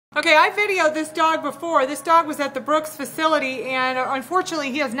Okay, I videoed this dog before. This dog was at the Brooks facility, and unfortunately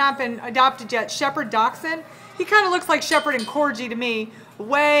he has not been adopted yet. Shepherd Dachshund. He kind of looks like Shepherd and Corgi to me.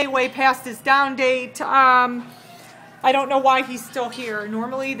 Way past his down date. I don't know why he's still here.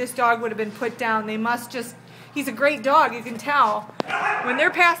 Normally this dog would have been put down. They must just, he's a great dog, you can tell. When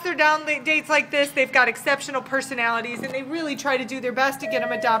they're past their down dates like this, they've got exceptional personalities, and they really try to do their best to get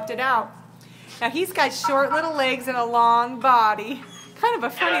him adopted out. Now he's got short little legs and a long body. Kind of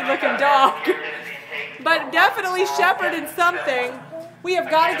a funny looking dog, but definitely Shepherd in something. We have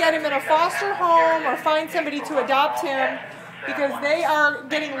got to get him in a foster home or find somebody to adopt him, because they are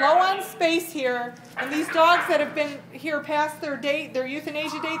getting low on space here, and these dogs that have been here past their date, their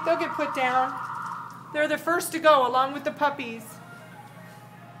euthanasia date, they'll get put down. They're the first to go along with the puppies.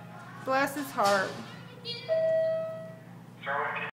 Bless his heart.